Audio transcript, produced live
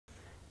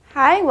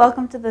Hi,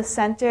 welcome to the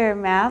Center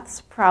Maths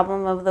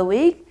Problem of the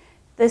Week.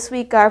 This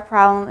week our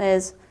problem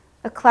is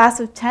a class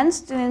of 10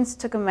 students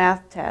took a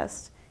math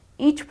test.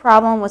 Each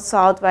problem was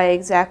solved by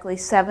exactly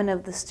 7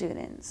 of the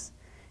students.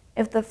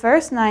 If the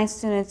first 9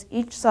 students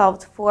each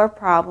solved 4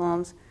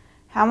 problems,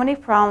 how many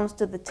problems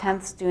did the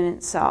 10th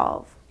student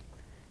solve?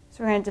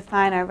 So we're going to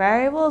define our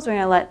variables. We're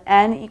going to let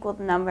n equal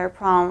the number of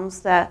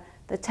problems that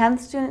the 10th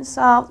student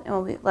solved,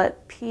 and we'll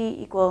let p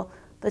equal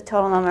the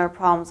total number of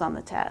problems on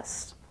the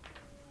test.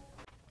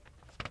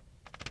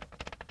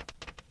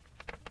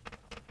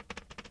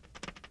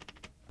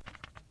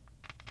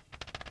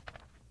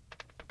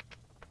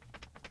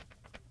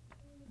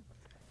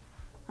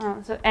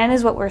 So n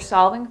is what we're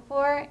solving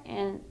for,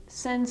 and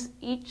since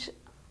each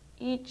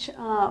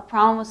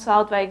problem was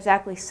solved by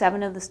exactly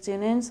 7 of the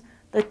students,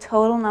 the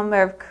total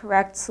number of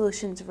correct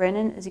solutions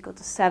written is equal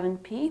to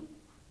 7p.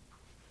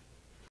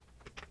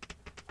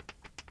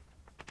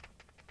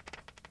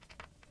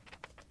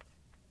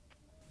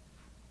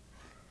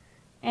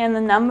 And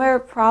the number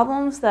of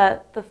problems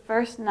that the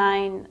first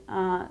 9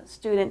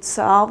 students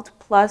solved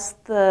plus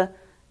the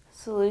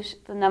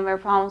number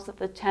of problems that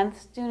the 10th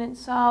student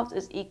solved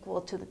is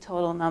equal to the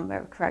total number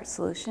of correct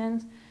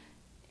solutions.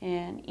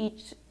 And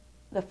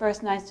the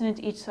first 9 students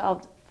each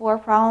solved 4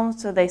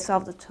 problems, so they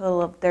solved a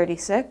total of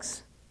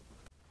 36.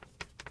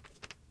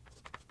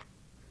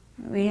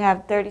 We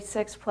have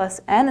 36 plus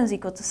n is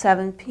equal to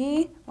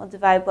 7p. We'll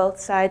divide both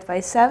sides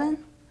by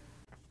 7.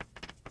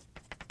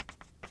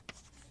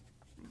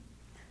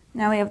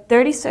 Now we have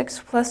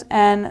 36 plus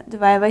n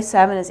divided by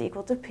 7 is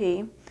equal to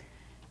p.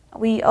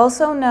 We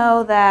also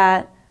know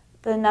that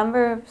the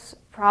number of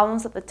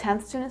problems that the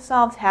 10th student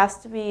solved has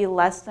to be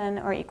less than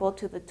or equal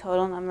to the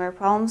total number of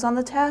problems on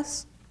the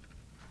test.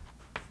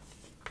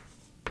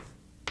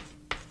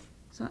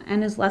 So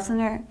n is less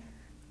than or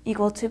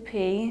equal to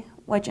p,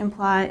 which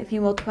implies if you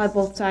multiply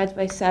both sides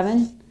by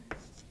 7,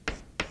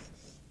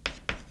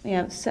 we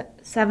have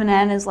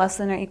 7n is less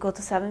than or equal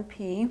to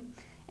 7p.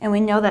 And we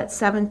know that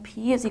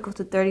 7p is equal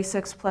to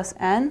 36 plus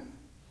n.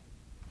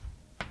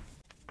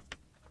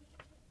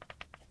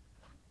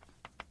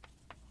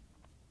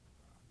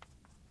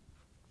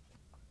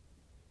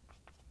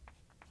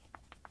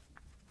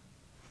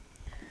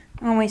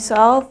 When we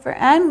solve for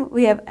n,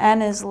 we have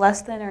n is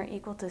less than or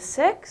equal to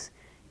 6.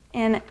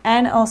 And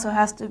n also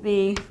has to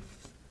be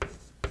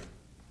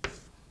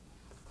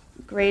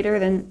greater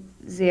than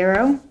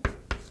 0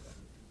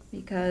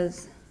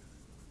 because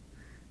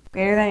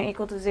greater than or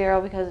equal to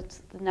 0 because it's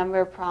the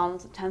number of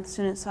problems the 10th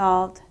student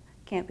solved,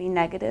 can't be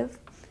negative.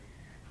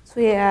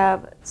 So we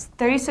have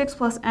 36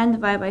 plus n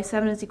divided by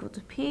 7 is equal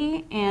to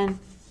p, and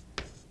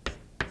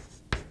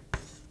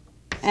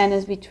n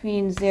is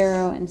between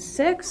 0 and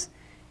 6.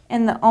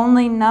 And the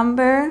only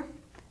number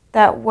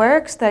that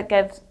works that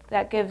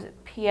gives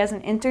p as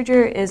an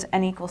integer is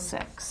n equals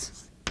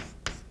 6.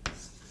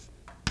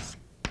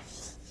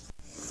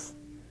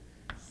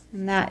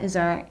 And that is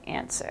our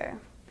answer.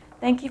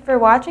 Thank you for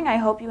watching. I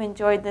hope you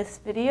enjoyed this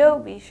video.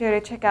 Be sure to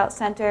check out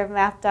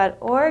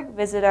centerofmath.org,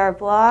 visit our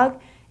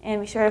blog,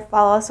 and be sure to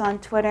follow us on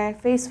Twitter and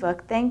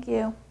Facebook. Thank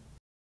you.